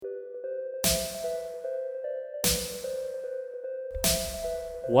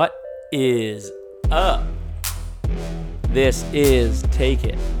What is up? This is Take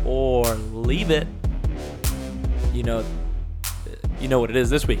It or Leave It. You know what it is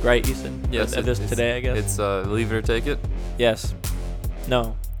this week, right, Easton? Yes. This today, I guess. It's Leave It or Take It? Yes.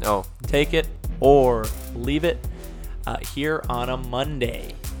 No. Oh. Take It or Leave It here on a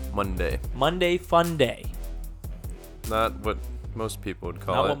Monday. Monday fun day. Not what most people would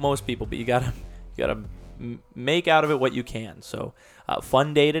call it. Not what most people, but you gotta make out of it what you can. So,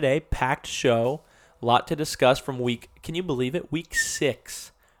 fun day today, packed show, a lot to discuss from can you believe it? Week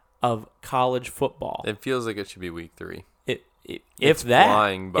 6 of college football. It feels like it should be week 3. It's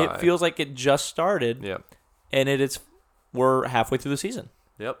flying by. It feels like it just started. Yep. And we're halfway through the season.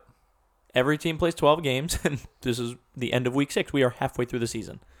 Yep. Every team plays 12 games, and this is the end of week 6. We are halfway through the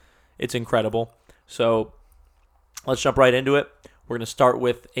season. It's incredible. So let's jump right into it. We're going to start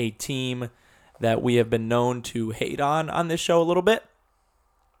with a team that we have been known to hate on this show a little bit.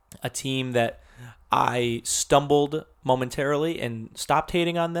 A team that I stumbled momentarily and stopped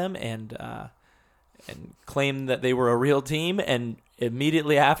hating on them and claimed that they were a real team. And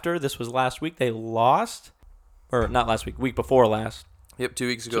immediately after, this was last week, they lost. Or not last week, week before last. Yep, 2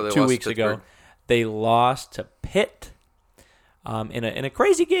 weeks ago. Two weeks ago, they lost to Pitt in a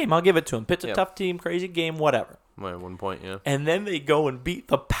crazy game. I'll give it to them. Pitt's a tough team, crazy game, whatever. At 1 point, yeah. And then they go and beat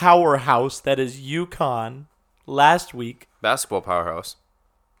the powerhouse that is UConn last week. Basketball powerhouse.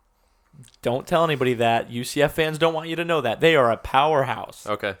 Don't tell anybody that. UCF fans don't want you to know that. They are a powerhouse.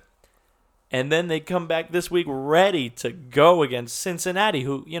 Okay. And then they come back this week ready to go against Cincinnati,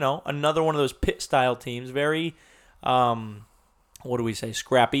 who, another one of those Pitt-style teams, very,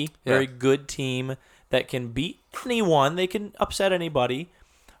 scrappy, very good team that can beat anyone. They can upset anybody,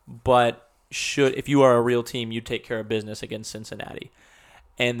 but if you are a real team, you take care of business against Cincinnati.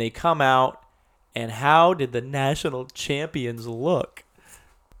 And they come out, and how did the national champions look?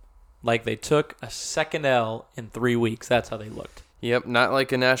 Like they took a second L in 3 weeks. That's how they looked. Yep, not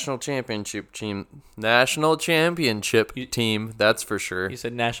like a national championship team. National championship team, that's for sure. You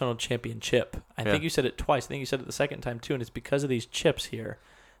said national championship. I think you said it twice. I think you said it the second time, too, and it's because of these chips here.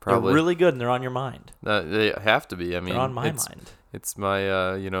 Probably. They're really good, and they're on your mind. They have to be. I mean, they're on my mind. It's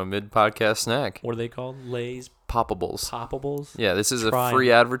my, mid-podcast snack. What are they called? Lay's? Poppables. Poppables? Yeah, this is a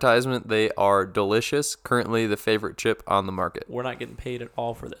free advertisement. They are delicious. Currently the favorite chip on the market. We're not getting paid at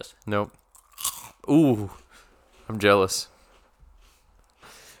all for this. Nope. Ooh, I'm jealous.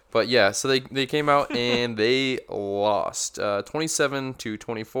 But yeah, so they came out and they lost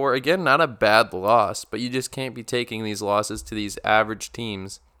 27-24. Again, not a bad loss, but you just can't be taking these losses to these average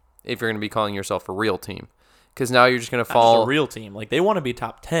teams if you're going to be calling yourself a real team. Because now you're just going to fall. Not just a real team. Like, they want to be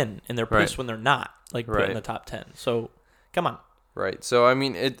top 10, and they're pissed when they're not, put in the top 10. So, come on. Right. So, I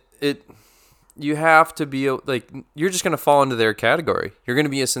mean, you have to be, you're just going to fall into their category. You're going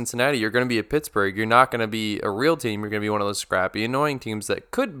to be a Cincinnati. You're going to be a Pittsburgh. You're not going to be a real team. You're going to be one of those scrappy, annoying teams that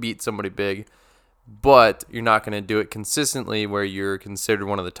could beat somebody big, but you're not going to do it consistently where you're considered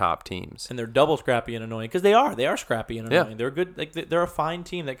one of the top teams. And they're double scrappy and annoying because they are. They are scrappy and annoying. Yeah. They're good. They're a fine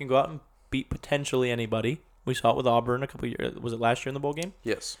team that can go out and beat potentially anybody. We saw it with Auburn a couple of years. Was it last year in the bowl game?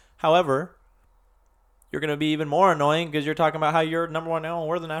 Yes. However, you're going to be even more annoying because you're talking about how you're number one now and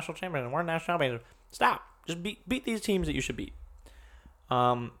we're the national champions and we're national champions. Stop. Just beat these teams that you should beat.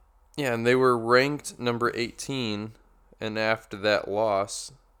 Yeah, and they were ranked number 18, and after that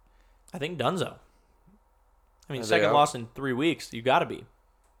loss, I think Dunzo. I mean, Are second they out? loss in 3 weeks. You got to be.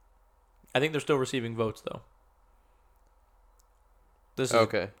 I think they're still receiving votes though. This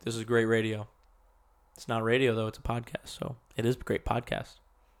is great radio. It's not radio though; it's a podcast, so it is a great podcast.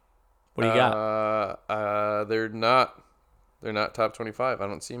 What do you got? They're not top 25. I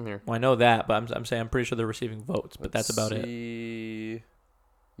don't see them here. Well, I know that, but I'm saying I'm pretty sure they're receiving votes, but that's about it.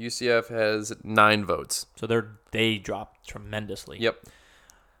 UCF has 9 votes. So they dropped tremendously. Yep.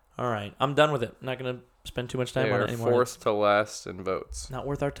 All right, I'm done with it. I'm not gonna spend too much time They on are it anymore. fourth to last in votes. Not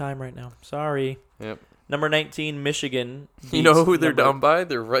worth our time right now. Sorry. Yep. Number 19, Michigan. You know who they're down by?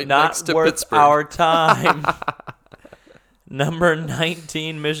 They're right next to Not worth Pittsburgh. our time. Number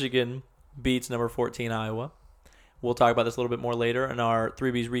 19, Michigan beats number 14, Iowa. We'll talk about this a little bit more later in our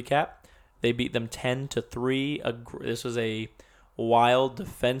 3Bs recap. They beat them 10-3. This was a wild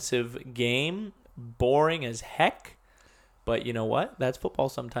defensive game, boring as heck. But you know what? That's football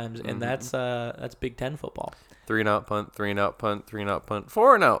sometimes, and that's Big Ten football. 3-and-out punt, 3-and-out punt, 3-and-out punt,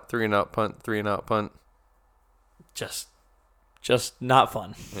 4-and-out, 3-and-out punt, 3-and-out punt. Just not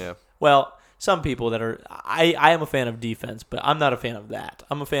fun. Yeah. Well, some people that are I am a fan of defense, but I'm not a fan of that.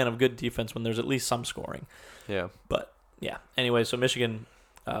 I'm a fan of good defense when there's at least some scoring. Yeah. But yeah. Anyway, so Michigan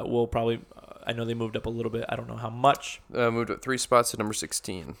will probably I know they moved up a little bit. I don't know how much. Moved up 3 spots to number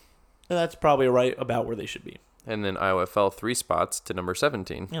 16. That's probably right about where they should be. And then Iowa fell 3 spots to number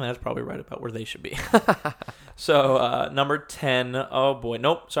 17. Yeah, that's probably right about where they should be. So, number 10, oh boy,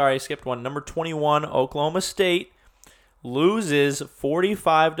 nope, sorry, I skipped one. Number 21, Oklahoma State loses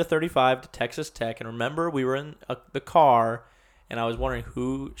 45-35 to Texas Tech. And remember, we were in the car, and I was wondering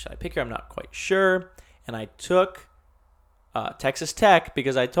who should I pick here. I'm not quite sure. And I took Texas Tech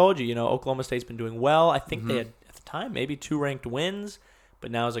because I told you, Oklahoma State's been doing well. I think they had, at the time, maybe 2 ranked wins, but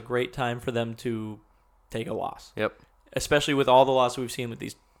now is a great time for them to take a loss. Yep. Especially with all the losses we've seen with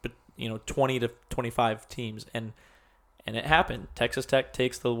these 20 to 25 teams, and it happened. Texas Tech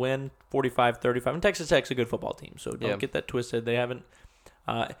takes the win 45-35, and Texas Tech's a good football team, so don't get that twisted. They haven't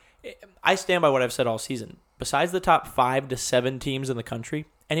I stand by what I've said all season. Besides the top 5 to 7 teams in the country,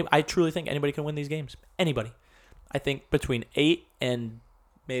 I truly think anybody can win these games. Anybody. I think between 8 and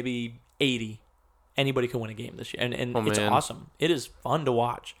maybe 80, anybody can win a game this year, and it's awesome. It is fun to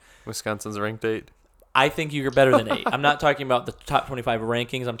watch. Wisconsin's ranked 8. I think you're better than 8. I'm not talking about the top 25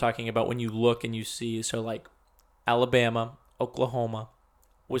 rankings. I'm talking about when you look and you see, so like Alabama, Oklahoma,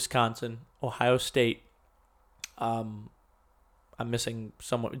 Wisconsin, Ohio State. I'm missing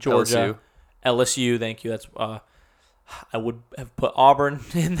someone. Georgia, LSU. Thank you. That's I would have put Auburn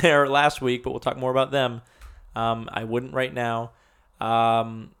in there last week, but we'll talk more about them. I wouldn't right now.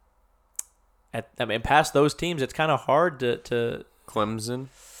 Past those teams, it's kind of hard to Clemson.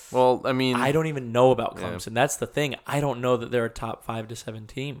 Well, I mean, I don't even know about Clemson. Yeah. That's the thing. I don't know that they're a top 5 to 7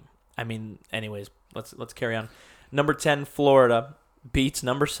 team. I mean, anyways, let's carry on. Number 10, Florida beats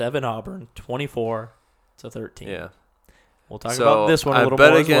number 7 Auburn 24-13. Yeah. We'll talk about this one a little more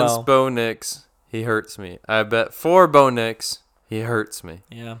as well. I bet against Bo Nix. He hurts me. I bet for Bo Nix. He hurts me.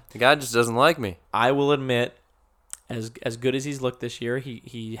 Yeah. The guy just doesn't like me. I will admit, as good as he's looked this year,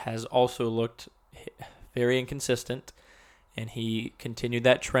 he has also looked very inconsistent. And he continued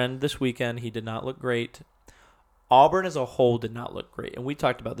that trend this weekend. He did not look great. Auburn as a whole did not look great. And we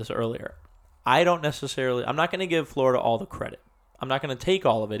talked about this earlier. I'm not going to give Florida all the credit. I'm not going to take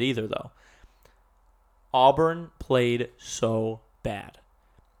all of it either, though. Auburn played so bad.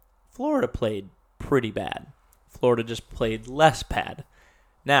 Florida played pretty bad. Florida just played less bad.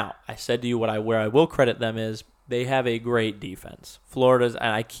 Now, I said to you where I will credit them is they have a great defense. Florida's,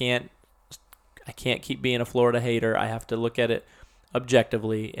 and I can't keep being a Florida hater. I have to look at it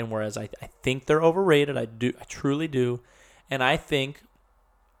objectively. And whereas I think they're overrated, I truly do. And I think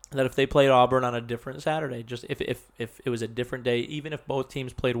that if they played Auburn on a different Saturday, just if it was a different day, even if both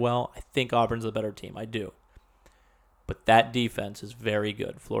teams played well, I think Auburn's the better team. I do. But that defense is very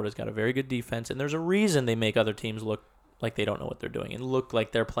good. Florida's got a very good defense, and there's a reason they make other teams look like they don't know what they're doing and look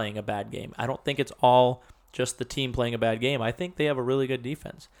like they're playing a bad game. I don't think it's all just the team playing a bad game. I think they have a really good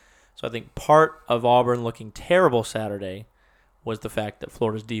defense. So I think part of Auburn looking terrible Saturday was the fact that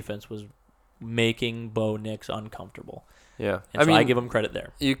Florida's defense was making Bo Nix uncomfortable. Yeah. And I give them credit there.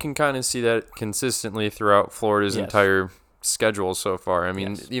 You can kind of see that consistently throughout Florida's entire schedule so far. I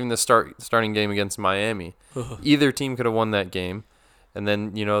mean, even the starting game against Miami, either team could have won that game. And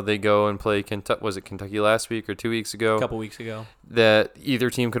then, they go and play Kentucky. Was it Kentucky last week or 2 weeks ago? A couple weeks ago. That either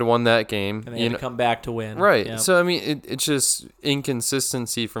team could have won that game. And they had to come back to win. Right. Yep. So, I mean, it's just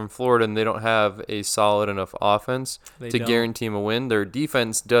inconsistency from Florida, and they don't have a solid enough offense to guarantee them a win. Their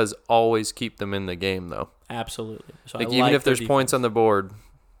defense does always keep them in the game, though. Absolutely. So even if there's points on the board,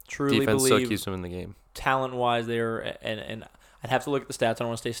 truly defense still keeps them in the game. Talent-wise, they're and I'd have to look at the stats. I don't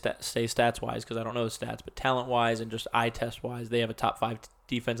want to say stats-wise because I don't know the stats. But talent-wise and just eye test-wise, they have a top 5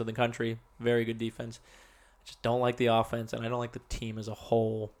 defense in the country. Very good defense. I just don't like the offense, and I don't like the team as a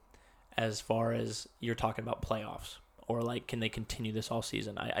whole as far as you're talking about playoffs. Or, can they continue this all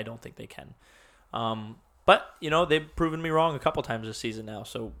season? I don't think they can. But, they've proven me wrong a couple times this season now.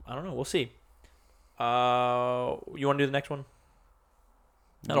 So, I don't know. We'll see. You want to do the next one?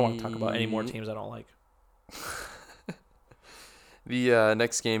 I don't want to talk about any more teams I don't like. The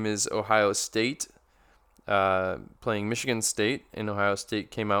next game is Ohio State playing Michigan State, and Ohio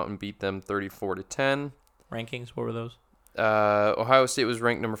State came out and beat them 34-10. Rankings, what were those? Ohio State was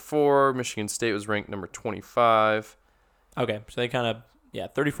ranked number 4. Michigan State was ranked number 25. Okay, so they kind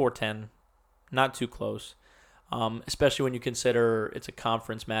of, 34-10. Not too close, especially when you consider it's a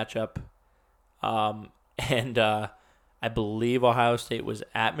conference matchup. And I believe Ohio State was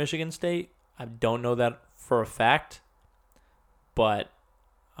at Michigan State. I don't know that for a fact, but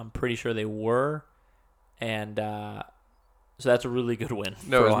I'm pretty sure they were. And so that's a really good win.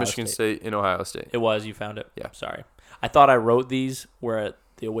 No, it was Michigan State in Ohio State. It was. You found it? Yeah. Sorry. I thought I wrote these where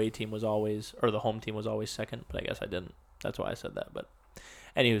the away team was always, or the home team was always second, but I guess I didn't. That's why I said that. But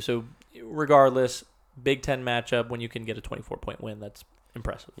Anyway, so regardless, Big Ten matchup when you can get a 24-point win, that's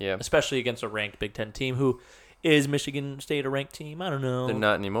impressive. Yeah. Especially against a ranked Big Ten team who is Michigan State a ranked team? I don't know. They're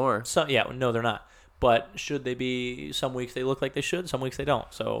not anymore. No, they're not. But should they be? Some weeks they look like they should. Some weeks they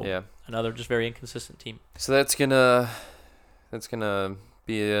don't. So Yeah. another just very inconsistent team. So that's gonna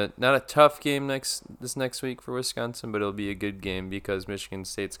be not a tough game next week for Wisconsin, but it'll be a good game because Michigan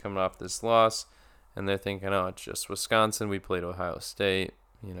State's coming off this loss, and they're thinking, oh, it's just Wisconsin. We played Ohio State,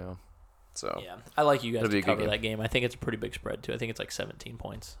 So Yeah, I like you guys it'll be to a good cover game. that game. I think it's a pretty big spread too. I think it's like 17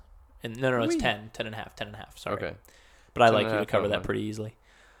 points. And no, it's 10 and a half. Sorry. Okay. But I 10 like and you a to half, cover okay. that pretty easily.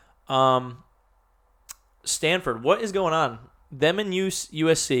 Stanford, what is going on? Them and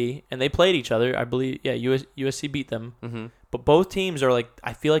USC, and they played each other. I believe, USC beat them. Mm-hmm. But both teams are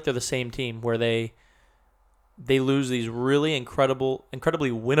I feel like they're the same team where they lose these really incredibly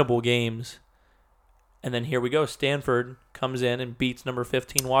winnable games. And then here we go. Stanford comes in and beats number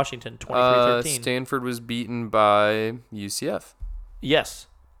 15 Washington 23-13. Stanford was beaten by UCF. Yes.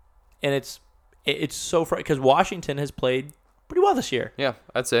 And it's so frustrating because Washington has played pretty well this year. Yeah,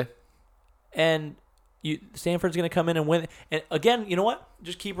 I'd say. And Stanford's going to come in and win. And again, you know what?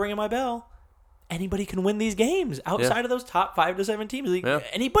 Just keep ringing my bell. Anybody can win these games outside of those top 5 to 7 teams.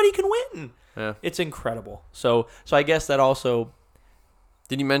 Anybody can win. Yeah. It's incredible. So I guess that also.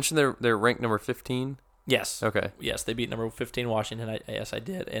 Did you mention they're ranked number 15? Yes. Okay. Yes, they beat number 15 Washington. Yes, I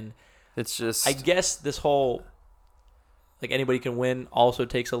did. And It's just. I guess this whole anybody can win also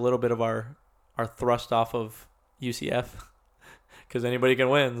takes a little bit of our thrust off of UCF because anybody can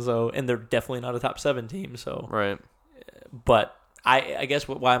win. So, and they're definitely not a top 7 team. So, Right. But I guess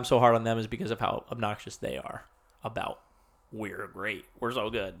why I'm so hard on them is because of how obnoxious they are about we're great, we're so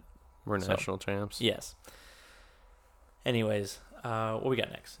good. We're national champs. Yes. Anyways, what we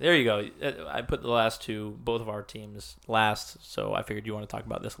got next? There you go. I put the last two, both of our teams last, so I figured you want to talk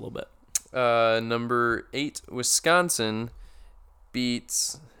about this a little bit. Number 8, Wisconsin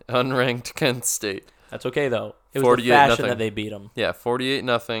beats unranked Kent State. That's okay though. It was the fashion that they beat them. Yeah,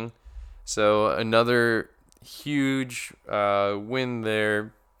 48-0. So another huge win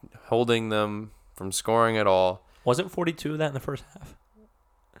there, holding them from scoring at all. Wasn't 42 that in the first half?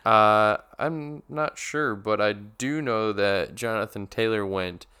 I'm not sure, but I do know that Jonathan Taylor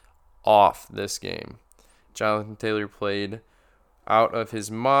went off this game. Jonathan Taylor played out of his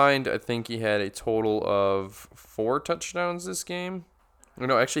mind. I think he had a total of 4 touchdowns this game.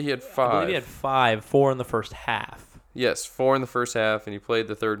 No, actually he had 5. I believe he had 5, 4 in the first half. Yes, 4 in the first half, and he played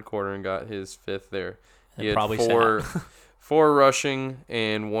the third quarter and got his 5th there. And He had probably 4 rushing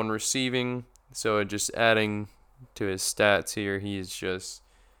and 1 receiving. So just adding to his stats here, he's just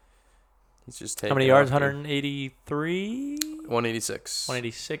taking. How many yards? 183? 186.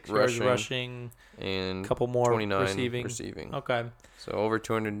 186 Rushing. yards rushing. And A couple more 29 receiving. Okay. So over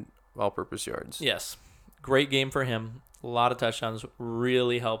 200 all-purpose yards. Yes. Great game for him. A lot of touchdowns.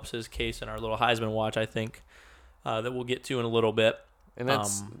 Really helps his case in our little Heisman watch, I think, that we'll get to in a little bit. And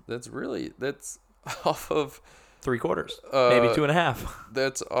that's off of 3 quarters. Maybe 2.5.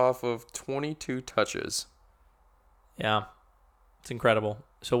 That's off of 22 touches. Yeah. It's incredible.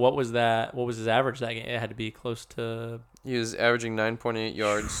 So what was that? What was his average that game? It had to be close to. He was averaging 9.8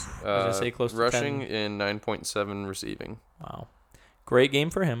 yards I was gonna say close to rushing 10. and 9.7 receiving. Wow. Great game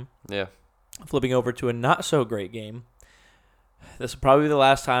for him. Yeah. Flipping over to a not so great game. This will probably be the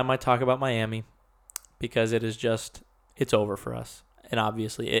last time I talk about Miami because it is just it's over for us. And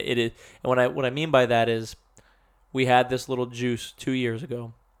obviously it is. And what I mean by that is we had this little juice 2 years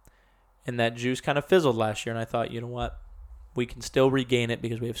ago, and that juice kind of fizzled last year. And I thought, you know what? We can still regain it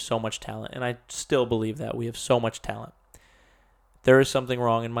because we have so much talent. And I still believe that. We have so much talent. There is something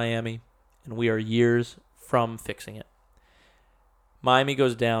wrong in Miami, and we are years from fixing it. Miami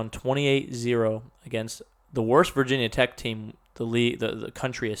goes down 28-0 against the worst Virginia Tech team the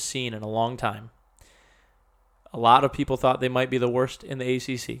country has seen in a long time. A lot of people thought they might be the worst in the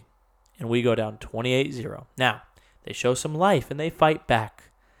ACC, and we go down 28-0. Now, they show some life, and they fight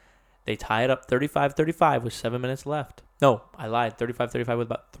back. They tie it up 35-35 with 7 minutes left. No, I lied. 35-35 with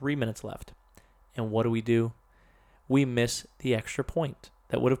about 3 minutes left. And what do? We miss the extra point.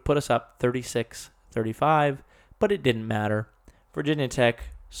 That would have put us up 36-35, but it didn't matter. Virginia Tech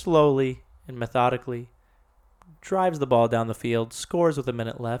slowly and methodically drives the ball down the field, scores with a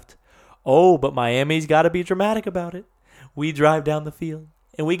minute left. Oh, but Miami's got to be dramatic about it. We drive down the field,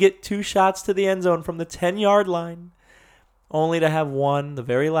 and we get 2 shots to the end zone from the 10-yard line, only to have one, the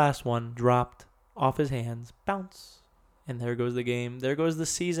very last one, dropped off his hands, bounce. And there goes the game. There goes the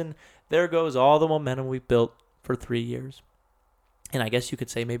season. There goes all the momentum we've built for 3 years. And I guess you could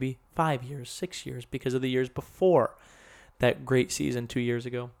say maybe 5 years, 6 years, because of the years before that great season 2 years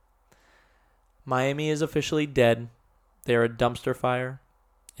ago. Miami is officially dead. They are a dumpster fire,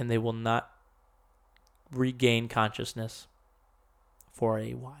 and they will not regain consciousness for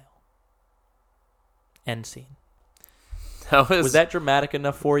a while. End scene. Was that dramatic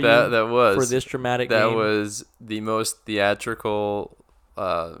enough for you? That was. For this dramatic that game? That was the most theatrical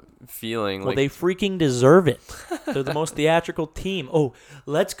feeling. Well, they freaking deserve it. They're the most theatrical team. Oh,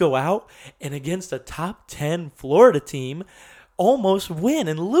 let's go out and against a top 10 Florida team, almost win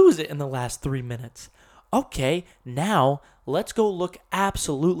and lose it in the last 3 minutes. Okay, now let's go look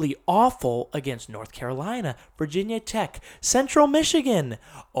absolutely awful against North Carolina, Virginia Tech, Central Michigan.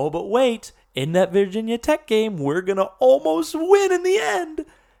 Oh, but wait, in that Virginia Tech game, we're going to almost win in the end.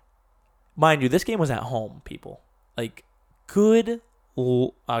 Mind you, this game was at home, people. Like,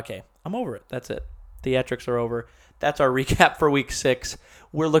 okay, I'm over it. That's it. Theatrics are over. That's our recap for week 6.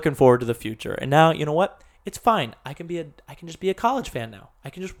 We're looking forward to the future. And now, you know what? It's fine. I can just be a college fan now. I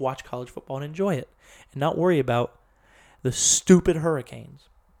can just watch college football and enjoy it and not worry about the stupid Hurricanes.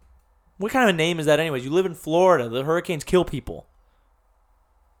 What kind of a name is that anyways? You live in Florida. The Hurricanes kill people.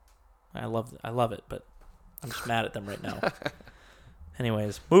 I love it, but I'm just mad at them right now.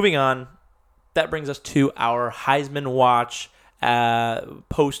 Anyways, moving on. That brings us to our Heisman Watch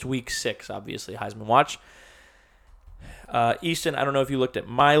post week 6, obviously, Heisman Watch. Easton, I don't know if you looked at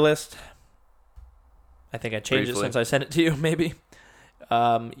my list. I think I changed it since I sent it to you, maybe.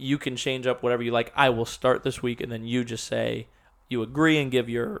 You can change up whatever you like. I will start this week, and then you just say you agree and give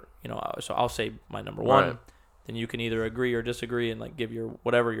your, so I'll say my number 1. Right. Then you can either agree or disagree and like give your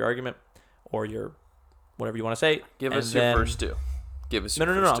whatever your argument or your whatever you want to say. Give us your first 2. Give us. No.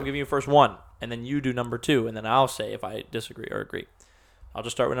 I'm giving you first 1, and then you do number 2, and then I'll say if I disagree or agree. I'll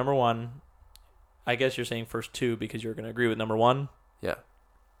just start with number 1. I guess you're saying first 2 because you're going to agree with number 1. Yeah.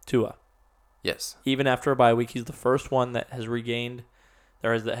 Tua. Yes. Even after a bye week, he's the first one that has regained,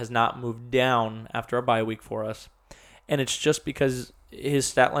 that has not moved down after a bye week for us, and it's just because his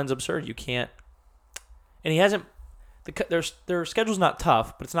stat line's absurd. You can't. And he hasn't. Their schedule's not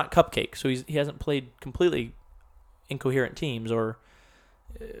tough, but it's not cupcake. So he hasn't played completely incoherent teams, or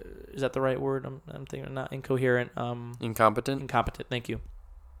is that the right word? I'm thinking not incoherent. Incompetent. Incompetent. Thank you.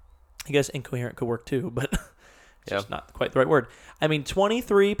 I guess incoherent could work too, but it's just not quite the right word. I mean,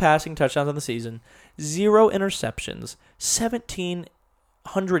 23 passing touchdowns on the season, 0 interceptions,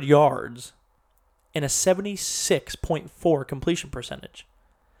 1,700 yards, and a 76.4 completion percentage.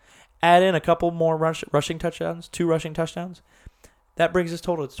 Add in a couple more rushing touchdowns, 2 rushing touchdowns. That brings his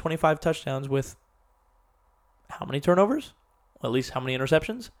total to 25 touchdowns with how many turnovers? Well, at least how many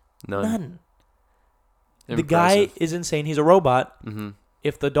interceptions? None. Impressive. The guy is insane. He's a robot. Mm-hmm.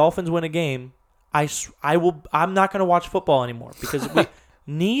 If the Dolphins win a game, I'm not going to watch football anymore because we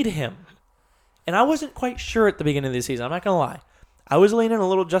need him. And I wasn't quite sure at the beginning of the season. I'm not going to lie. I was leaning a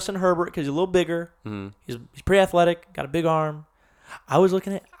little Justin Herbert because he's a little bigger. Mm-hmm. He's pretty athletic, got a big arm. I was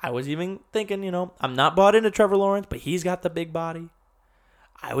even thinking, I'm not bought into Trevor Lawrence, but he's got the big body.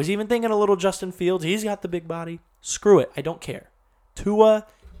 I was even thinking a little Justin Fields. He's got the big body. Screw it. I don't care. Tua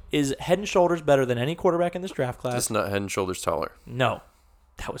is head and shoulders better than any quarterback in this draft class. Just not head and shoulders taller. No.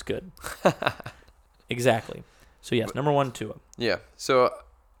 That was good. Exactly. So, yes, number 1, Tua. Yeah. So,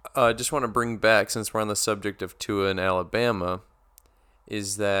 I just want to bring back, since we're on the subject of Tua in Alabama,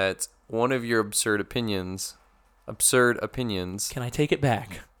 is that one of your absurd opinions, can I take it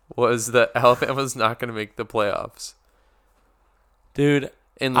back? Was that Alabama's not going to make the playoffs. Dude,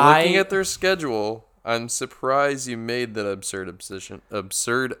 and looking at their schedule, I'm surprised you made that absurd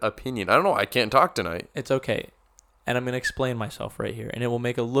opinion. I don't know. I can't talk tonight. It's okay. And I'm going to explain myself right here, and it will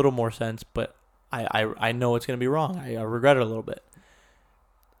make a little more sense, but I know it's going to be wrong. I regret it a little bit.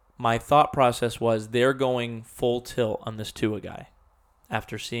 My thought process was they're going full tilt on this Tua guy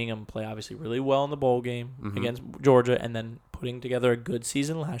after seeing him play obviously really well in the bowl game against Georgia and then putting together a good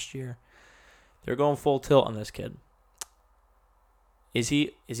season last year. They're going full tilt on this kid. Is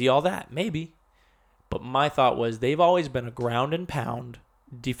he all that? Maybe. But my thought was they've always been a ground and pound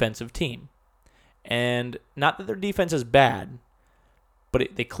defensive team. And not that their defense is bad, but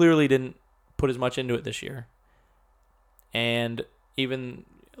they clearly didn't put as much into it this year. And even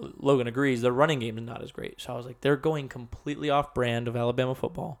Logan agrees, the running game is not as great. So I was like, they're going completely off brand of Alabama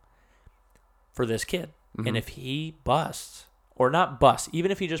football for this kid. Mm-hmm. And if he busts, or not busts,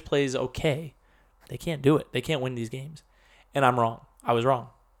 even if he just plays okay, they can't do it. They can't win these games. And I'm wrong. I was wrong.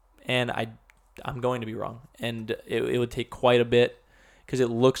 And I'm going to be wrong. And it would take quite a bit because it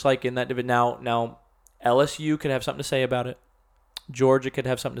looks like in that division. Now LSU could have something to say about it. Georgia could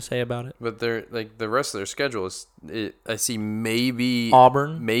have something to say about it. But they're like the rest of their schedule is. I see maybe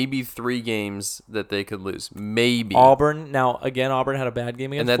Auburn. maybe 3 games that they could lose. Maybe Auburn. Now again, Auburn had a bad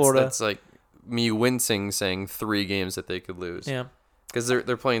game against and Florida. that's like me wincing saying 3 games that they could lose. Yeah. Because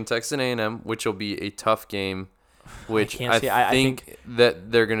they're playing Texas A&M, which will be a tough game, which I think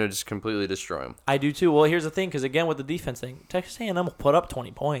that they're gonna just completely destroy them. I do too. Well, here's the thing, because again with the defense thing, Texas A&M will put up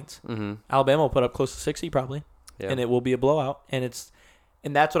 20 points. Mm-hmm. Alabama will put up close to 60 probably, Yeah. and it will be a blowout. And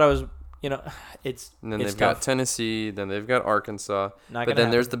that's what I was, it's And then it's they've tough. got Tennessee, then they've got Arkansas, Not but gonna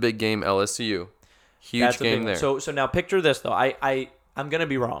then there's happen. the big game LSU, huge That's the big game one. there. So now picture this though. I'm gonna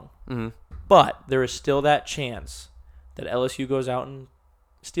be wrong, Mm-hmm. but there is still that chance that LSU goes out and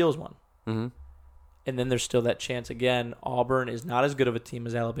steals one. Mm-hmm. And then there's still that chance again. Auburn is not as good of a team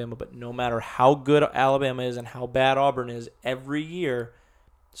as Alabama, but no matter how good Alabama is and how bad Auburn is, every year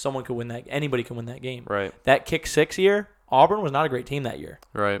someone could win that. Anybody can win that game. Right, That kick 6 year, Auburn was not a great team that year,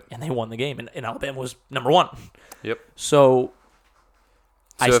 right. and they won the game, and Alabama was number 1. Yep. So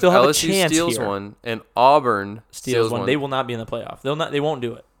I So still if have a LSU chance steals here. one and Auburn Steals one. They will not be in the playoff. They won't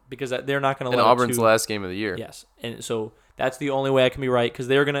do it because they're not going to in let Auburn's two. last game of the year. Yes, and so that's the only way I can be right because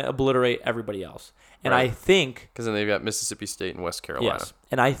they're going to obliterate everybody else. And Right. I think Because then they've got Mississippi State and West Carolina. yes,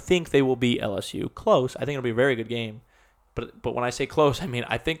 and I think they will beat LSU close. I think it'll be a very good game. But when I say close, I mean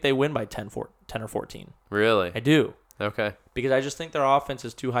I think they win by 10 or 14. Really? I do Okay. because I just think their offense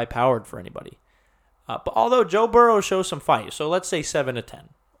is too high powered for anybody. But although Joe Burrow shows some fight, so let's say 7-10.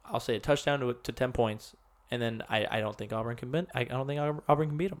 I'll say a touchdown to 10 points, and then I don't think Auburn can beat. I don't think Auburn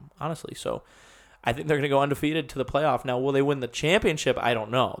can beat them honestly. So I think they're going to go undefeated to the playoff. Now, will they win the championship? I don't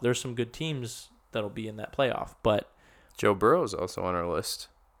know. There's some good teams that'll be in that playoff, but Joe Burrow's also on our list.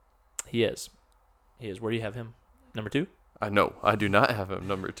 he is. Where do you have him? Number 2? I know. I do not have him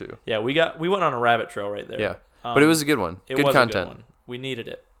number 2. Yeah, we went on a rabbit trail right there. Yeah. But it was a good one. It Good was content. a good one. We needed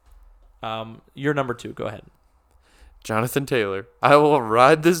it. You're number 2. Go ahead. Jonathan Taylor. I will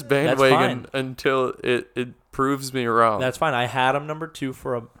ride this fine. bandwagon until it proves me wrong. That's fine. I had him number 2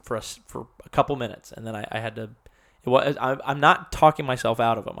 for a couple minutes, and then I had to. I'm not talking myself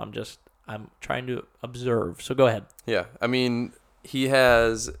out of him. I'm trying to observe. So go ahead. Yeah. I mean, he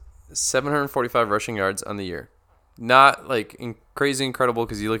has 745 rushing yards on the year. Not like crazy incredible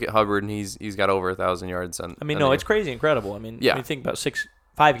because you look at Hubbard and he's got over 1,000 yards on. I mean, on no, the it's crazy incredible. I mean, Yeah. when you think about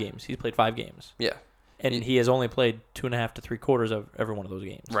 5 games. He's played 5 games, year. and he has only played 2.5 to 3/4 of every one of those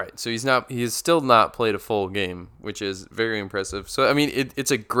games. Yeah. Right. So he's still not played a full game, which is very impressive. So I mean,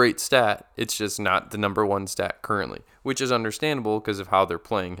 it's a great stat. It's just not the number 1 stat currently, which is understandable because of how they're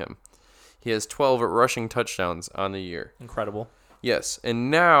playing him. He has 12 rushing touchdowns on the year. Incredible. Yes, and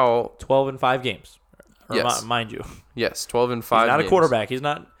now 12 in 5 games. Yes. Mind you, yes, 12 and 5. he's not games. a quarterback. He's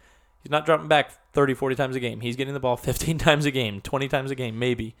not dropping back 30, 40 times a game. He's getting the ball 15 times a game, 20 times a game,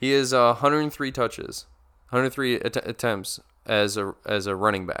 maybe. He has 103 touches, 103 attempts as a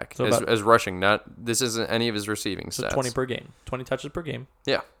running back, So as rushing. This isn't any of his receiving So stats. 20 per game, 20 touches per game.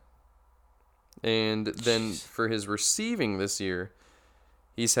 Yeah. And then for his receiving this year,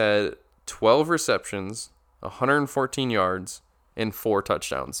 he's had 12 receptions, 114 yards, and 4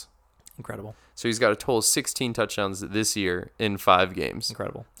 touchdowns. Incredible. So he's got a total of 16 touchdowns this year in 5 games.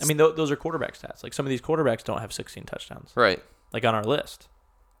 Incredible. I mean, those are quarterback stats. Like some of these quarterbacks don't have 16 touchdowns. Right. Like on our list.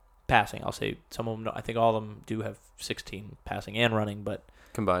 Passing, I'll say some of them. I think all of them do have 16 passing and running, but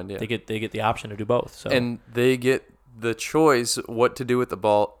Combined, yeah. they get the option to do both. So And they get the choice what to do with the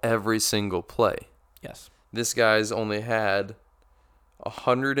ball every single play. yes, This guy's only had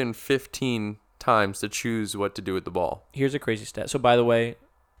 115 times to choose what to do with the ball. here's a crazy stat. So by the way,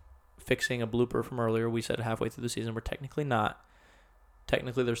 fixing a blooper from earlier, we said halfway through the season. We're technically not.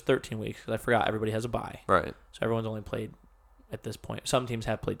 Technically, there's 13 weeks because I forgot everybody has a bye. Right. So everyone's only played at this point. Some teams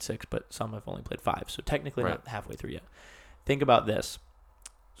have played 6, but some have only played 5. So technically Right. not halfway through yet. Think about this.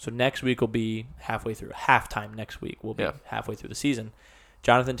 So next week will be halfway through. Halftime next week will be Yeah. halfway through the season.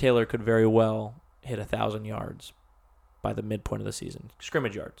 Jonathan Taylor could very well hit 1,000 yards by the midpoint of the season.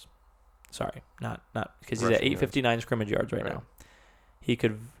 Scrimmage yards. Sorry, not because he's at Rushing 859 scrimmage yards right Right. now. He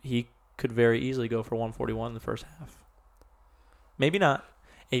could very easily go for 141 in the first half. Maybe not.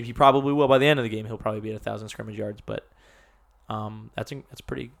 And he probably will by the end of the game. He'll probably be at 1,000 scrimmage yards, but that's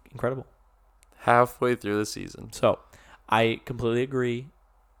pretty incredible. Halfway through the season. So I completely agree,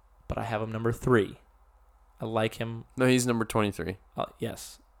 but I have him number 3. I like him. No, he's number 23.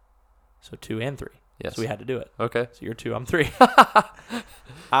 Yes. So 2 and 3. Yes. So we had to do it. Okay. So you're 2, I'm 3.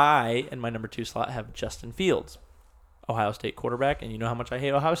 I, in my number 2 slot, have Justin Fields, Ohio State quarterback, and you know how much I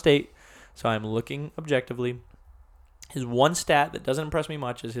hate Ohio State, so I'm looking objectively. His one stat that doesn't impress me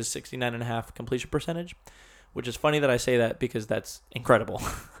much is his 69.5 completion percentage, which is funny that I say that because that's incredible.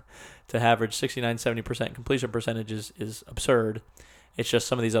 To average 69, 70% completion percentage is absurd. It's just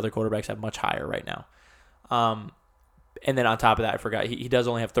some of these other quarterbacks have much higher right now. And then on top of that, I forgot, he does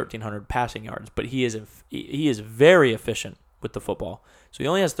only have 1,300 passing yards, but he is very efficient with the football. So he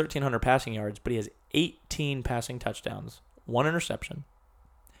only has 1,300 passing yards, but he has 18 passing touchdowns, 1 interception,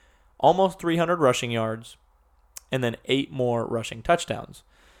 almost 300 rushing yards, and then 8 more rushing touchdowns.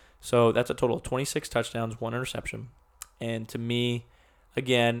 So that's a total of 26 touchdowns, 1 interception. And to me,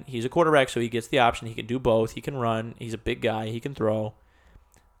 again, he's a quarterback, so he gets the option. He can do both. He can run. He's a big guy. He can throw.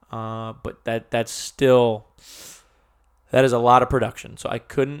 But that is a lot of production. So I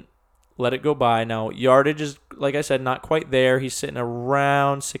couldn't let it go by. Now, yardage is, like I said, not quite there. He's sitting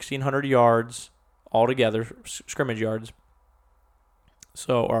around 1,600 yards altogether, scrimmage yards.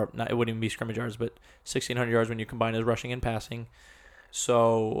 So, or not, it wouldn't even be scrimmage yards, but 1,600 yards when you combine his rushing and passing.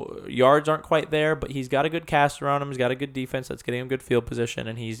 So yards aren't quite there, but he's got a good cast around him. He's got a good defense that's getting him good field position,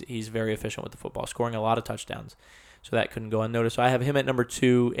 and he's very efficient with the football, scoring a lot of touchdowns. So that couldn't go unnoticed. So I have him at number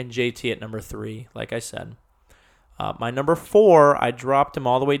 2 and JT at number 3, like I said. My number 4, I dropped him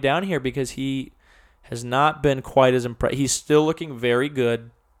all the way down here because he has not been quite as impressive. He's still looking very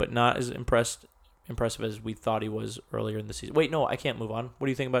good, but not as impressive as we thought he was earlier in the season. Wait, no, I can't move on. What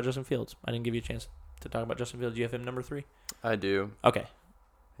do you think about Justin Fields? I didn't give you a chance to talk about Justin Fields. Do you have him number 3? I do. Okay.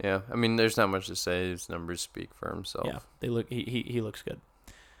 Yeah, I mean, there's not much to say. His numbers speak for himself. Yeah, they look. He looks good.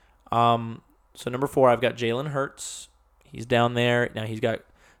 So number 4, I've got Jalen Hurts. He's down there now. He's got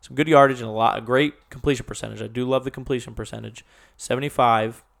some good yardage and a great completion percentage. I do love the completion percentage,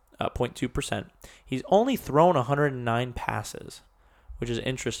 75.2%. He's only thrown 109 passes, which is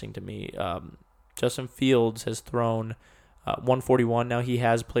interesting to me. Justin Fields has thrown 141. Now he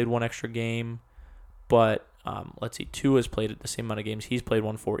has played one extra game, but let's see, Tua has played the same amount of games. He's played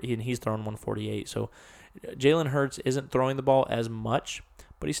 140 and he's thrown 148. So Jalen Hurts isn't throwing the ball as much,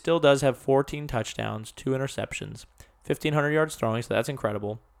 but he still does have 14 touchdowns, 2 interceptions, 1,500 yards throwing. So that's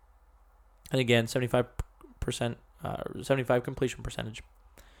incredible. And again, 75 completion percentage.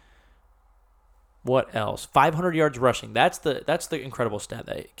 What else? 500 yards rushing. That's the incredible stat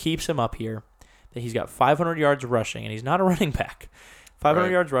that keeps him up here. That he's got 500 yards rushing, and he's not a running back. 500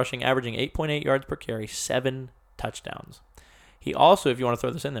 yards rushing, averaging 8.8 yards per carry, 7 touchdowns. He also, if you want to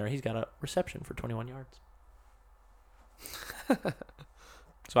throw this in there, he's got a reception for 21 yards.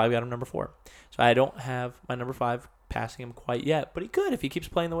 So I've got him number 4. So I don't have my number 5 passing him quite yet, but he could if he keeps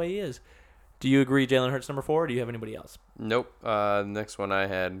playing the way he is. Do you agree Jalen Hurts number 4, or do you have anybody else? Nope. Next one I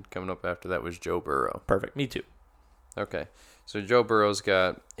had coming up after that was Joe Burrow. Perfect. Me too. Okay. So Joe Burrow's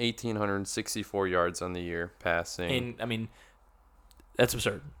got 1,864 yards on the year passing. And, I mean, that's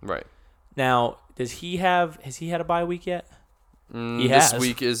absurd. Right. Now, has he had a bye week yet? He has. This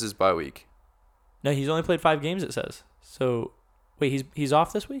week is his bye week. No, he's only played 5 games, it says. So, wait, he's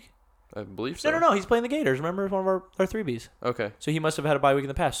off this week? I believe so. No. He's playing the Gators. Remember, it's one of our 3Bs. Okay. So he must have had a bye week in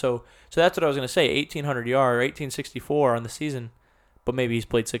the past. So that's what I was going to say. 1,800 yards, 1,864 on the season, but maybe he's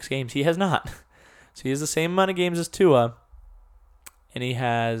played 6 games. He has not. So he has the same amount of games as Tua, and he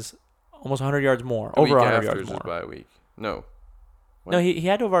has almost 100 yards more, over 100 yards more. His bye week. No. What? No, he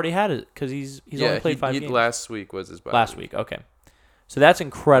had to have already had it because he's only played 5 games. Last week was his bye Last week, okay. So that's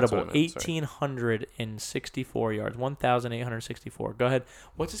incredible. That's what I meant, 1,864 yards, 1,864. Go ahead.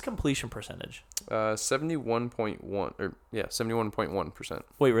 What's his completion percentage? 71.1%.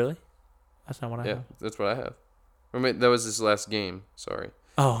 Wait, really? That's not what I have. Yeah, that's what I have. I mean, that was his last game. Sorry.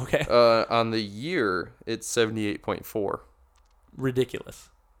 Oh, okay. On the year, it's 78.4. Ridiculous.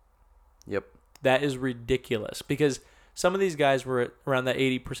 Yep. That is ridiculous because some of these guys were at around that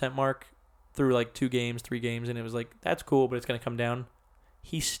 80% mark through like 2 games, 3 games, and it was like, that's cool, but it's going to come down.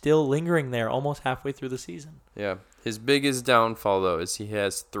 He's still lingering there almost halfway through the season. Yeah. His biggest downfall, though, is he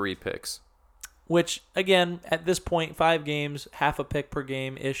has 3 picks. Which, again, at this point, 5 games, half a pick per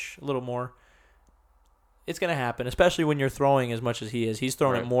game-ish, a little more. It's going to happen, especially when you're throwing as much as he is. He's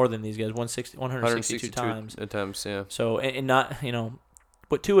thrown it more than these guys, 162 times. Attempts, yeah. So, and not,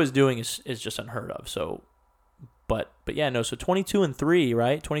 what Tua is doing is just unheard of. So, but yeah, no, so 22 and 3,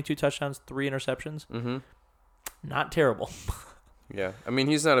 right? 22 touchdowns, 3 interceptions. Mm-hmm. Not terrible. Yeah. I mean,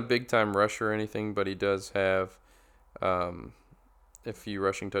 he's not a big-time rusher or anything, but he does have a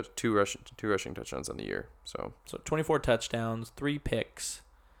few two rushing touchdowns on the year. So 24 touchdowns, 3 picks,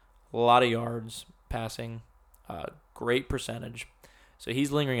 a lot of yards passing, great percentage. So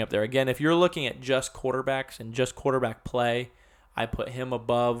he's lingering up there. Again, if you're looking at just quarterbacks and just quarterback play, I put him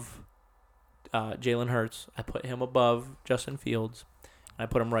above Jalen Hurts. I put him above Justin Fields. And I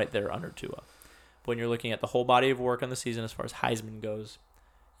put him right there under Tua. When you're looking at the whole body of work on the season as far as Heisman goes,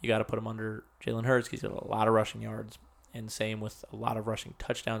 you got to put him under Jalen Hurts. He's got a lot of rushing yards, and same with a lot of rushing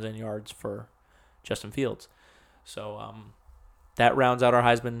touchdowns and yards for Justin Fields. So that rounds out our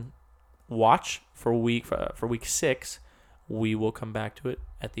Heisman watch for week 6. We will come back to it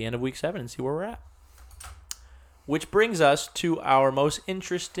at the end of week 7 and see where we're at. Which brings us to our most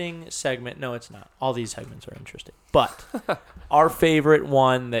interesting segment. No, it's not. All these segments are interesting. But our favorite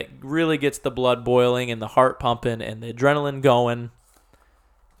one that really gets the blood boiling and the heart pumping and the adrenaline going,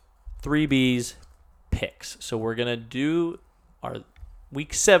 3B's picks. So we're going to do our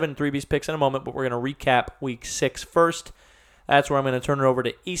week 7 3B's picks in a moment, but we're going to recap week 6 first. That's where I'm going to turn it over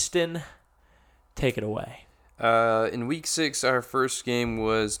to Easton. Take it away. In week 6, our first game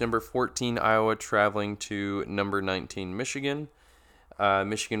was number 14 Iowa traveling to number 19 Michigan.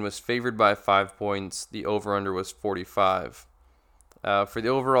 Michigan was favored by 5 points. The over/under was 45. For the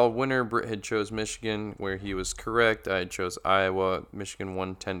overall winner, Britt had chose Michigan, where he was correct. I chose Iowa. Michigan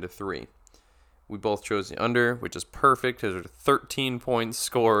won 10-3. We both chose the under, which is perfect. There's 13 points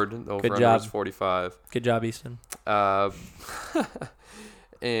scored. The over/under was 45. Good job, Easton.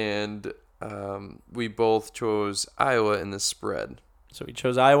 And we both chose Iowa in the spread. So we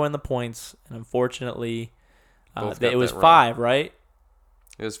chose Iowa in the points, and unfortunately, it was wrong. 5, right?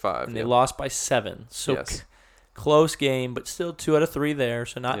 It was 5. And they lost by 7. So yes. Close game, but still 2 out of 3 there,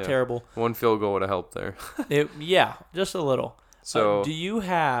 so not terrible. One field goal would have helped there. Just a little. So do you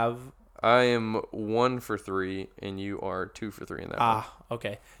have... I am 1 for 3, and you are 2 for 3 in that one.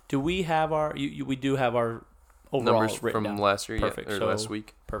 Okay. Do we have our... we do have our overall numbers written from down. last year, Perfect. or last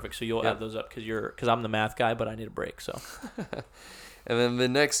week. Perfect. So you'll add those up because I'm the math guy, but I need a break. So. And then the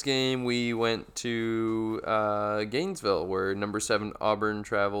next game, we went to Gainesville, where number 7 Auburn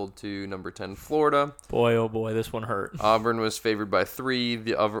traveled to number 10 Florida. Boy, oh boy, this one hurt. Auburn was favored by 3.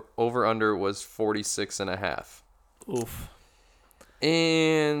 The over/under was 46.5. Oof.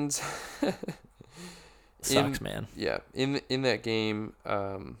 And sucks, man. Yeah, in that game,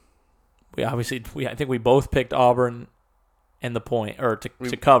 I think we both picked Auburn and the point or to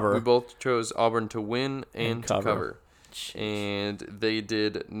cover. We both chose Auburn to win and to cover. And they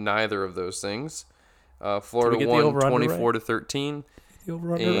did neither of those things. Florida won 24-13. The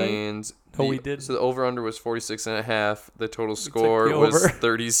over-under and right? We did. So the over/under was 46.5. The total score was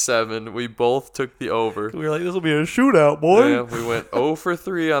 37. We both took the over. We were like, this will be a shootout, boy. Yeah, we went 0 for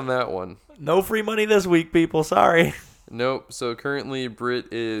 3 on that one. No free money this week, people. Sorry. Nope. So currently,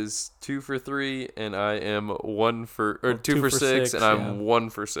 Britt is 2 for 3, and I am 2 for 6, and I'm 1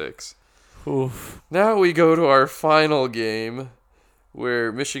 for 6. Oof. Now we go to our final game,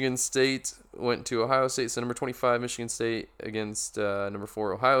 where Michigan State went to Ohio State. So number 25 Michigan State against number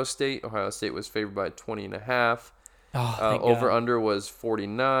 4 Ohio State. Ohio State was favored by 20.5. Over/under was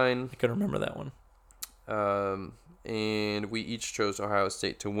 49. I can remember that one. And we each chose Ohio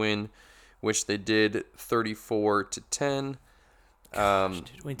State to win, which they did 34-10.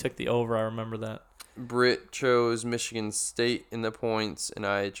 Dude, we took the over. I remember that. Britt chose Michigan State in the points, and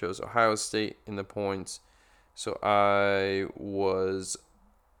I chose Ohio State in the points. So I was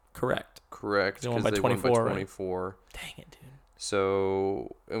correct because they won by 24. Right? Dang it, dude.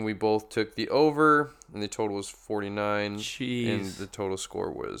 So, and we both took the over, and the total was 49. Jeez. And the total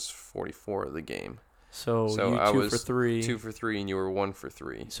score was 44 of the game. So you I 2 was for 3. 2 for 3, and you were 1 for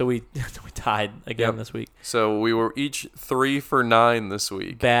 3. So we tied again this week. So we were each 3 for 9 this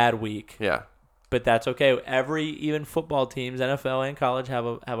week. Bad week. Yeah. But that's okay. Even football teams, NFL and college, have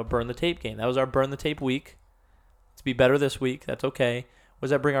a burn the tape game. That was our burn the tape week. To be better this week, that's okay. What does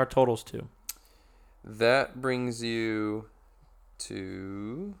that bring our totals to? That brings you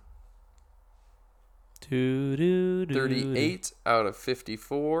to 38 out of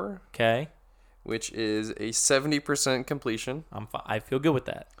 54. Okay. Which is a 70% completion. I feel good with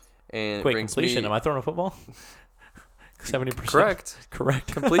that. And wait, completion? Am I throwing a football? 70%. Correct.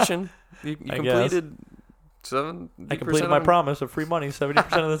 Completion. You completed 70%. I completed my promise of free money 70%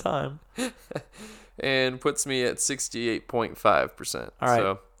 of the time. And puts me at 68.5%. All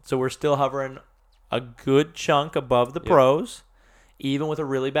right. So we're still hovering a good chunk above the pros, even with a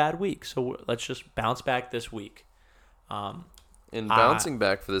really bad week. So let's just bounce back this week. And bouncing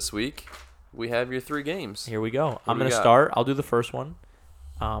back for this week, we have your 3 games. Here we go. I'm going to start. I'll do the first one,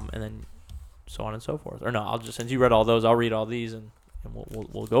 and then so on and so forth. Or no, I'll just, since you read all those, I'll read all these, and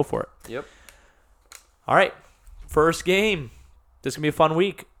we'll go for it. Yep. All right. First game. This is going to be a fun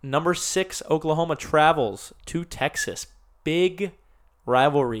week. Number 6, Oklahoma travels to Texas. Big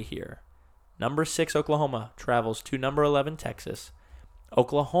rivalry here. Number 6, Oklahoma travels to number 11, Texas.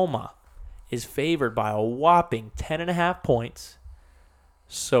 Oklahoma is favored by a whopping 10.5 points.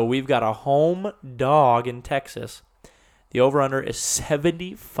 So we've got a home dog in Texas. The over-under is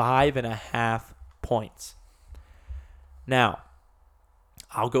 75.5 points. Now,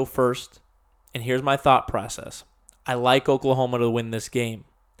 I'll go first, and here's my thought process. I like Oklahoma to win this game.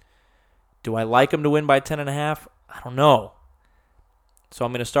 Do I like them to win by 10.5? I don't know. So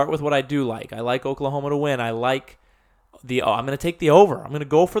I'm going to start with what I do like. I like Oklahoma to win. I'm going to take the over. I'm going to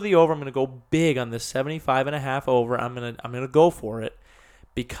go for the over. I'm going to go big on this 75.5 over. I'm going to go for it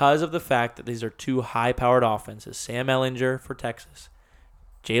because of the fact that these are two high-powered offenses. Sam Ehlinger for Texas,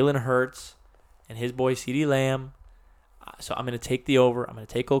 Jalen Hurts, and his boy CeeDee Lamb. So I'm going to take the over. I'm going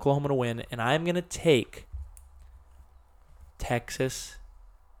to take Oklahoma to win, and I'm going to take Texas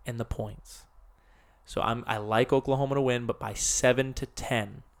and the points. So I like Oklahoma to win, but by 7 to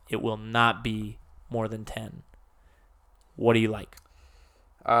 10, it will not be more than 10. What do you like?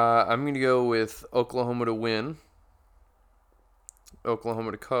 I'm going to go with Oklahoma to win,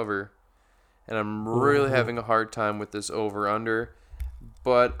 Oklahoma to cover, and I'm really having a hard time with this over-under,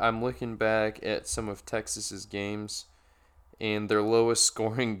 but I'm looking back at some of Texas's games, and their lowest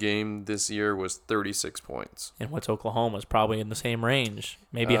scoring game this year was 36 points. And what's Oklahoma's? Probably in the same range,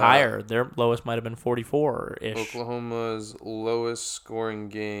 maybe higher. Their lowest might have been 44-ish. Oklahoma's lowest scoring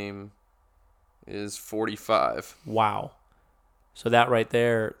game is 45. Wow. So that right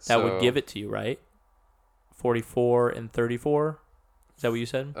there, that would give it to you, right? 44 and 34? Is that what you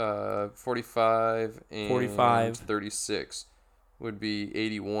said? 45 and 45. 36 would be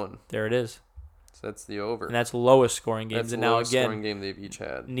 81. There it is. So that's the over. And that's lowest scoring games. That's and the now lowest again, scoring game they've each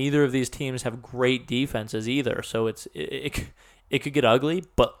had. Neither of these teams have great defenses either, so it could get ugly,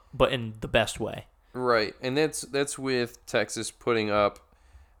 but in the best way. Right, and that's with Texas putting up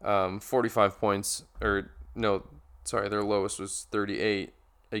 45 points, or no, sorry, their lowest was 38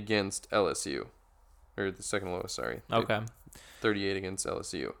 against LSU, or the second lowest, sorry. Okay. 38 against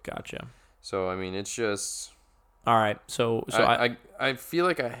LSU. Gotcha. So I mean, it's just. All right, so I feel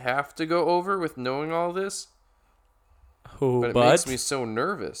like I have to go over with knowing all this, but it but makes me so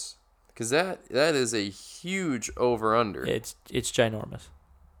nervous because that is a huge over under. It's ginormous.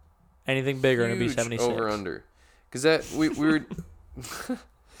 Anything bigger, and it'd be 76. Over under, because that we were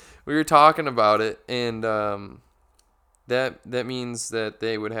we were talking about it, and that means that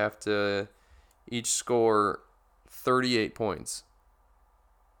they would have to each score 38 points,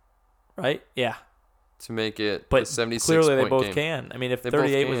 right? Yeah. To make it but a 76 clearly point they both game. Can. I mean, if They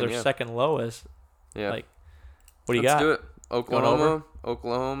 38 was both their can, second lowest, yeah. Like, what do you Let's got? do it. Oklahoma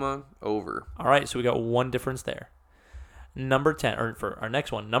over. All right, so we got one difference there. Number 10, or for our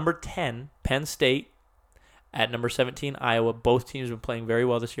next one, number 10, Penn State at number 17, Iowa. Both teams have been playing very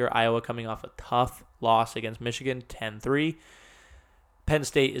well this year. Iowa coming off a tough loss against Michigan, 10-3. Penn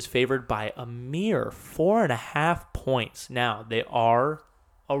State is favored by a mere 4.5 points. Now, they are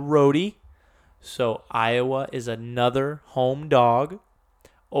a roadie, so Iowa is another home dog.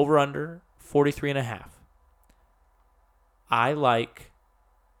 Over under 43.5. I like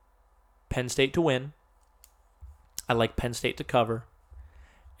Penn State to win. I like Penn State to cover.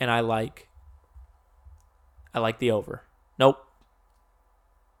 And I like the over. Nope.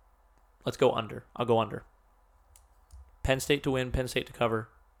 Let's go under. I'll go under. Penn State to win, Penn State to cover,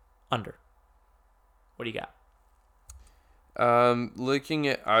 under. What do you got? Looking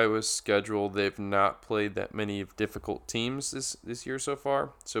at Iowa's schedule, they've not played that many difficult teams this year so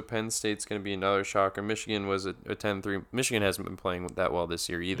far. So Penn State's going to be another shocker. Michigan was a 10-3. Michigan hasn't been playing that well this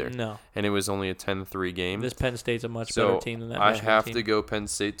year either. No. And it was only a 10-3 game. This Penn State's a much better team than that Michigan I have team. to go Penn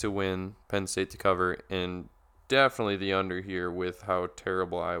State to win, Penn State to cover, and definitely the under here with how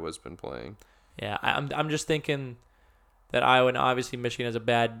terrible Iowa's been playing. Yeah, I'm just thinking that Iowa, and obviously Michigan has a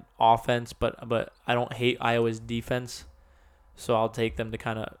bad offense, but I don't hate Iowa's defense. So I'll take them to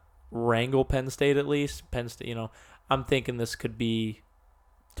kind of wrangle Penn State at least. Penn State, I'm thinking this could be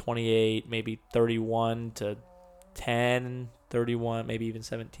 28, maybe 31 to 10, 31, maybe even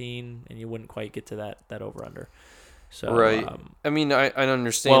 17, and you wouldn't quite get to that over-under. So, right. I mean, I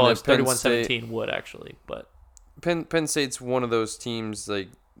understand well, that it's 31-17 would actually, but Penn State's one of those teams like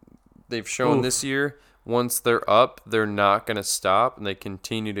they've shown this year. Once they're up, they're not going to stop, and they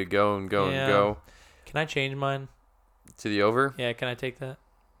continue to go and go and go. Can I change mine? To the over? Yeah, can I take that?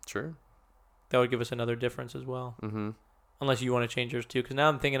 Sure. That would give us another difference as well. Mm-hmm. Unless you want to change yours too, because now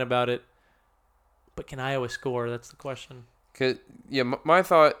I'm thinking about it. But can Iowa score? That's the question. Yeah, my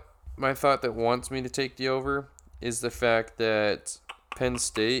thought that wants me to take the over is the fact that Penn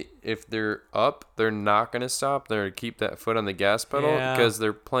State, if they're up, they're not going to stop. They're going to keep that foot on the gas pedal because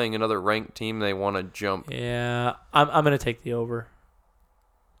they're playing another ranked team. They want to jump. Yeah, I'm going to take the over.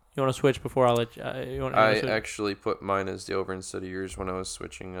 You want to switch before I'll let you? I actually put mine as the over instead of yours when I was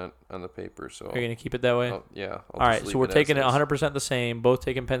switching on the paper. So Are you going to keep it that way? Yeah. All right, so we're taking it 100% the same. Both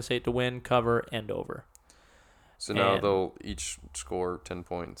taking Penn State to win, cover, and over. So now they'll each score 10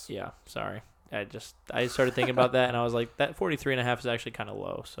 points. Yeah, sorry. I started thinking about that, and I was like, that 43.5 is actually kind of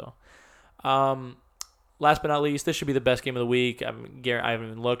low. So, last but not least, this should be the best game of the week. I haven't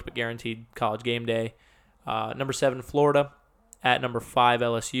even looked, but guaranteed College game day. Number 7, Florida, at number 5,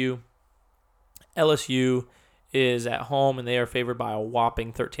 LSU. LSU is at home, and they are favored by a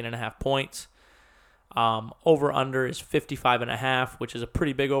whopping 13.5 points. Over-under is 55.5, which is a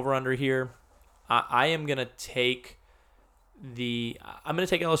pretty big over-under here. I am going to take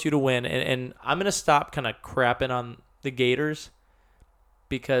LSU to win, and I'm going to stop kind of crapping on the Gators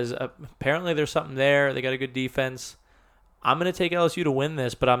because apparently there's something there. They got a good defense. I'm going to take LSU to win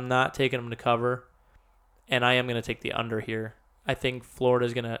this, but I'm not taking them to cover, and I am going to take the under here. I think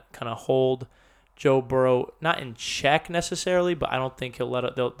Florida's going to kind of hold Joe Burrow, not in check necessarily, but I don't think they'll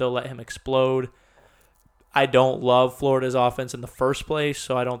let him explode. I don't love Florida's offense in the first place,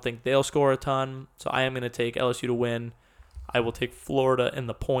 so I don't think they'll score a ton. So I am going to take LSU to win. I will take Florida in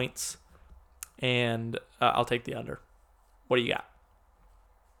the points, and I'll take the under. What do you got?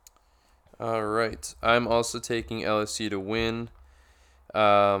 All right. I'm also taking LSU to win.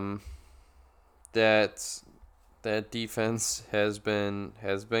 That defense has been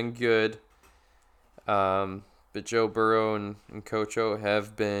good. But Joe Burrow and Coach O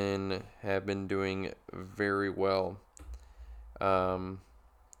have been doing very well. To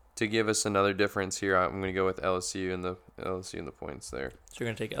give us another difference here, I'm going to go with LSU and the points there. So you're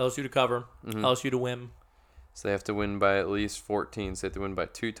going to take LSU to cover, LSU to win. So they have to win by at least 14. So they have to win by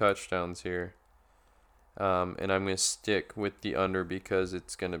 2 touchdowns here. And I'm going to stick with the under because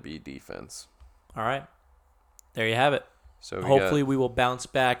it's going to be defense. All right. There you have it. So hopefully we will bounce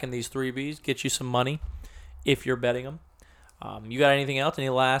back in these 3Bs, get you some money if you're betting them. You got anything else? Any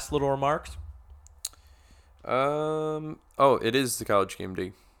last little remarks? It is the College game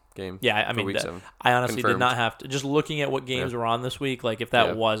day game. Yeah, I mean, I honestly did not have to. Just looking at what games were on this week, like if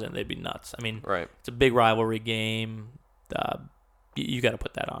that wasn't, they'd be nuts. I mean, It's a big rivalry game. You got to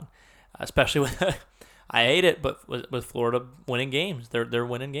put that on, especially with. I hate it, but with Florida winning games, they're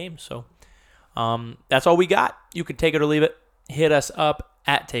winning games. So that's all we got. You can take it or leave it. Hit us up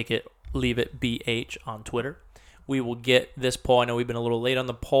at Take It Leave It BH on Twitter. We will get this poll. I know we've been a little late on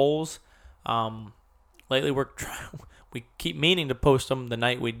the polls. Lately, we keep meaning to post them the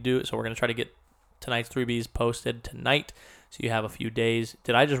night we do it, so we're going to try to get tonight's 3Bs posted tonight, so you have a few days.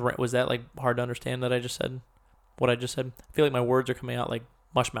 Was that like hard to understand that I just said what I just said? I feel like my words are coming out like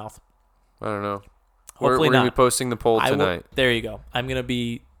mush mouth. I don't know. Hopefully we're going to be posting the poll tonight. There you go. I'm going to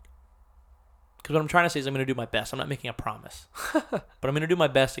be, because what I'm trying to say is I'm going to do my best. I'm not making a promise, but I'm going to do my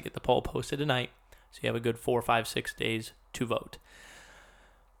best to get the poll posted tonight, so you have a good 4, 5, 6 days to vote.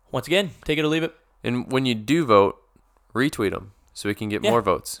 Once again, take it or leave it. And when you do vote, retweet them so we can get more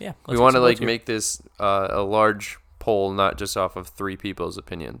votes. Yeah, we want to make this a large poll, not just off of 3 people's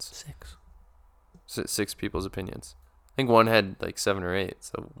opinions. 6 people's opinions. I think one had like 7 or 8.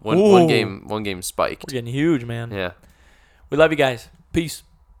 So one game spiked. We're getting huge, man. Yeah. We love you guys. Peace.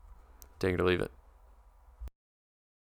 Take it or leave it.